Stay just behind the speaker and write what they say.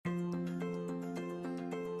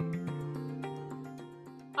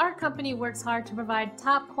Our company works hard to provide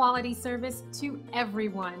top quality service to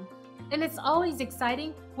everyone. And it's always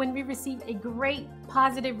exciting when we receive a great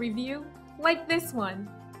positive review like this one.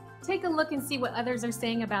 Take a look and see what others are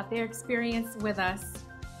saying about their experience with us.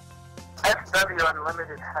 SW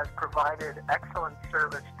Unlimited has provided excellent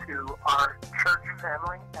service to our church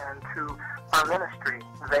family and to our ministry.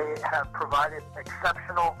 They have provided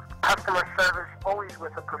exceptional customer service, always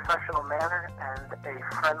with a professional manner and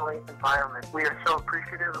a friendly environment. We are so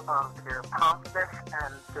appreciative of their promptness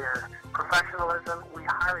and their professionalism. We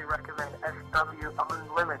highly recommend SW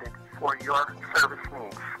Unlimited for your service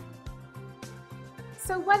needs.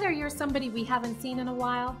 So whether you're somebody we haven't seen in a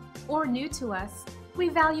while or new to us, we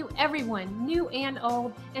value everyone, new and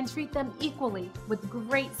old, and treat them equally with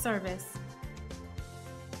great service.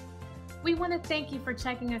 We want to thank you for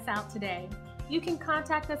checking us out today. You can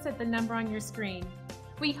contact us at the number on your screen.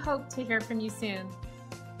 We hope to hear from you soon.